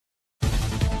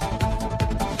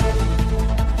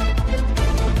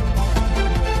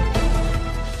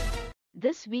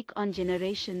This week on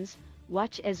Generations,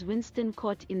 watch as Winston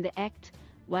caught in the act,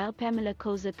 while Pamela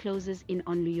Khoza closes in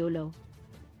on Luyolo.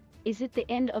 Is it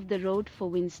the end of the road for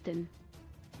Winston?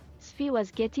 Sphe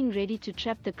was getting ready to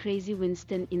trap the crazy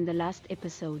Winston in the last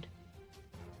episode.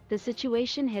 The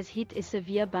situation has hit a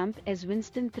severe bump as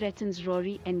Winston threatens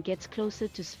Rori and gets closer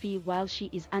to Sphe while she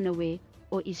is unaware,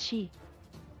 or is she?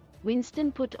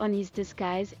 Winston put on his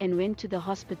disguise and went to the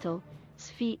hospital.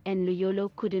 Sphe and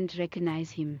Luyolo couldn't recognize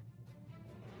him.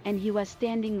 And he was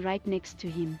standing right next to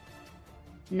him.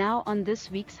 Now on this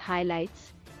week's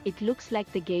highlights, it looks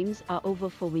like the games are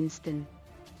over for Winston.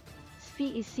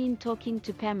 Sphe is seen talking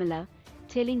to Pamela,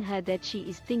 telling her that she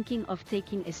is thinking of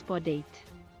taking a spa date.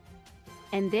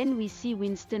 And then we see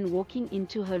Winston walking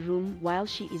into her room while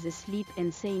she is asleep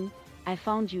and saying, "I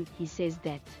found you," he says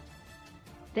that.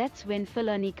 That's when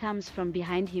Felony comes from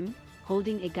behind him,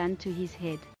 holding a gun to his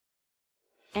head.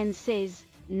 And says,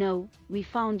 "No, we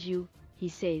found you," he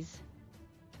says.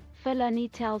 Felony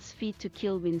tells Sphe to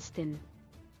kill Winston.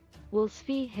 Will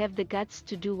Sphe have the guts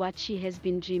to do what she has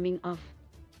been dreaming of?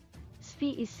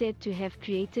 Sphe is said to have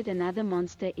created another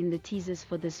monster in the teasers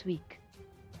for this week.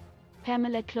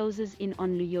 Pamela closes in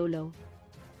on Luyolo.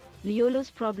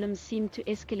 Luyolo's problems seem to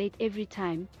escalate every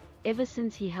time. Ever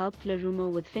since he helped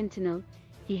Larumo with fentanyl,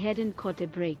 he hadn't caught a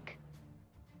break.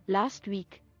 Last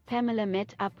week, Pamela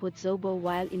met up with Zobo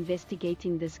while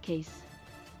investigating this case.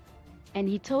 And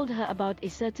he told her about a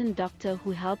certain doctor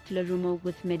who helped Larumo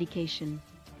with medication.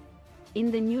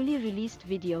 In the newly released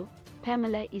video,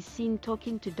 Pamela is seen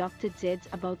talking to Dr.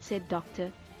 Zeds about said doctor,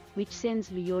 which sends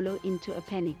Luyolo into a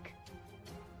panic.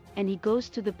 And he goes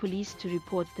to the police to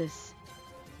report this.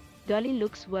 Dolly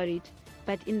looks worried,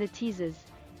 but in the teasers,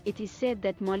 it is said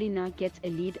that Molina gets a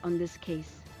lead on this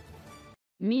case.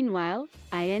 Meanwhile,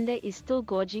 Ayanda is still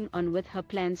gorging on with her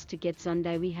plans to get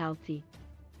Zondawi healthy.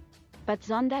 But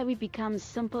Zondawi becomes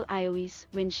simple Iowis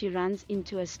when she runs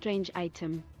into a strange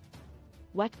item.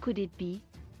 What could it be?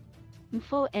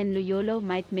 Mfo and Luyolo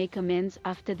might make amends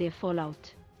after their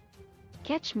fallout.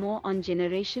 Catch more on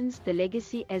Generations: The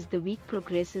Legacy as the week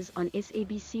progresses on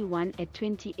SABC1 at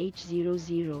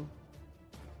 20h00.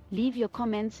 Leave your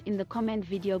comments in the comment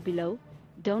video below.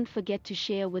 Don't forget to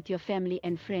share with your family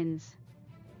and friends.